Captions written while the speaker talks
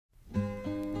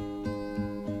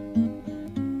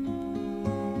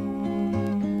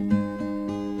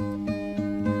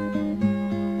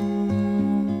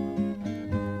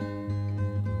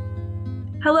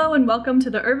Hello and welcome to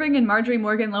the Irving and Margery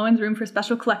Lowens Room for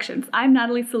Special Collections. I'm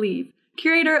Natalie Salive,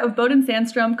 curator of Boden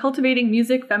Sandstrom, Cultivating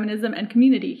Music, Feminism, and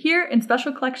Community here in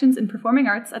Special Collections in Performing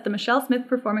Arts at the Michelle Smith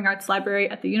Performing Arts Library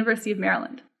at the University of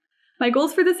Maryland. My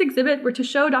goals for this exhibit were to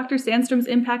show Dr. Sandstrom's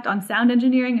impact on sound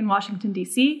engineering in Washington,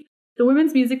 D.C., the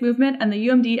women's music movement, and the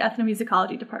UMD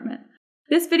ethnomusicology department.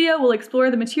 This video will explore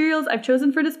the materials I've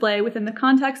chosen for display within the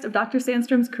context of Dr.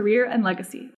 Sandstrom's career and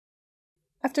legacy.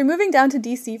 After moving down to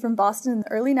D.C. from Boston in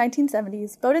the early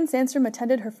 1970s, Boden Sandstrom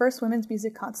attended her first women's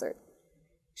music concert.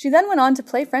 She then went on to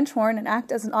play French horn and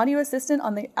act as an audio assistant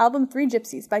on the album Three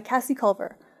Gypsies by Casse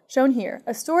Culver, shown here,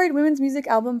 a storied women's music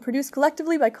album produced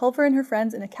collectively by Culver and her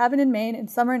friends in a cabin in Maine in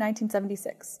summer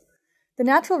 1976. The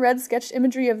natural red sketched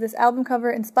imagery of this album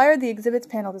cover inspired the exhibit's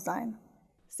panel design.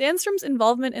 Sandstrom's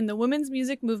involvement in the women's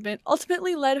music movement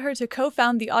ultimately led her to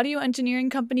co-found the audio engineering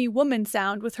company Boden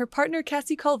Sound with her partner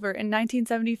Casse Culver in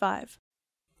 1975.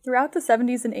 Throughout the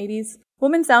 70s and 80s,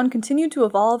 Boden Sound continued to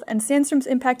evolve, and Sandstrom's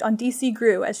impact on DC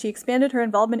grew as she expanded her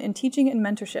involvement in teaching and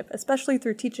mentorship, especially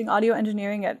through teaching audio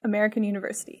engineering at American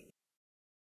University.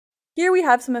 Here we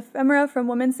have some ephemera from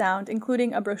Boden Sound,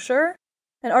 including a brochure,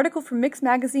 an article from Mix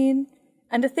magazine,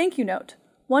 and a thank you note,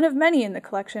 one of many in the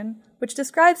collection, which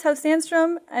describes how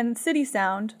Sandstrom and City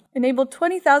Sound enabled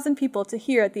 20,000 people to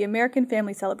hear at the American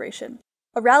Family Celebration,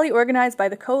 a rally organized by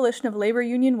the Coalition of Labor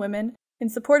Union Women in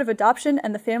support of adoption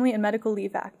and the Family and Medical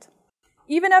Leave Act.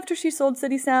 Even after she sold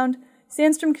City Sound,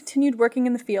 Sandstrom continued working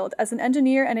in the field as an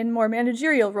engineer and in more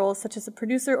managerial roles such as a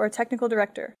producer or technical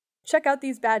director. Check out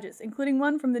these badges, including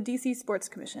one from the DC Sports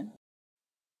Commission.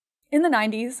 In the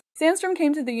 90s, Sandstrom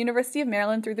came to the University of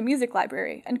Maryland through the music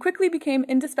library and quickly became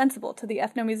indispensable to the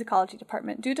ethnomusicology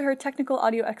department due to her technical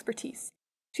audio expertise.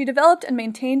 She developed and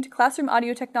maintained classroom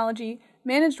audio technology,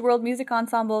 managed world music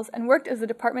ensembles, and worked as the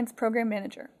department's program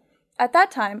manager. At that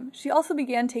time, she also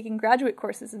began taking graduate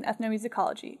courses in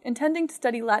ethnomusicology, intending to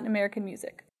study Latin American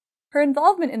music. Her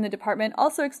involvement in the department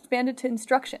also expanded to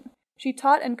instruction. She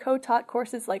taught and co-taught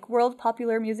courses like World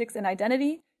Popular Musics and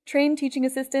Identity, trained teaching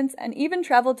assistants, and even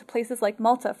traveled to places like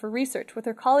Malta for research with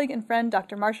her colleague and friend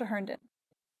Dr. Marcia Herndon.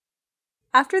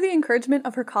 After the encouragement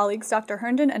of her colleagues Dr.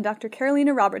 Herndon and Dr.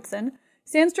 Carolina Robertson,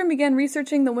 Sandstrom began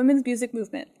researching the women's music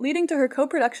movement, leading to her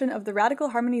co-production of the Radical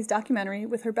Harmonies documentary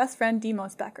with her best friend Dee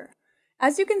Mosbacher.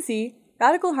 As you can see,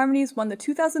 Radical Harmonies won the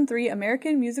 2003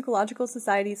 American Musicological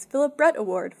Society's Philip Brett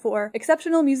Award for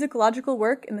Exceptional Musicological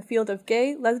Work in the field of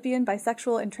gay, lesbian,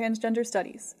 bisexual, and transgender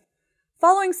studies.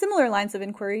 Following similar lines of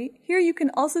inquiry, here you can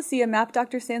also see a map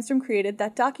Dr. Sandstrom created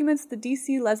that documents the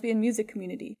DC lesbian music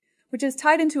community, which is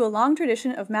tied into a long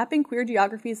tradition of mapping queer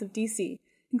geographies of DC,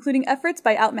 including efforts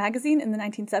by Out Magazine in the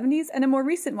 1970s and a more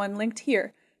recent one linked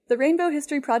here, the Rainbow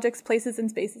History Project's Places and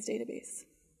Spaces database.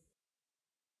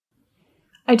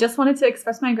 I just wanted to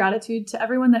express my gratitude to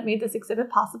everyone that made this exhibit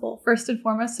possible, first and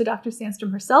foremost to Dr.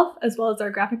 Sandstrom herself, as well as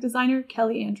our graphic designer,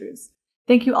 Kelly Andrews.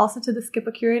 Thank you also to the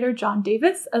SCPA curator, John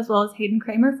Davis, as well as Hayden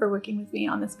Kramer for working with me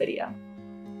on this video.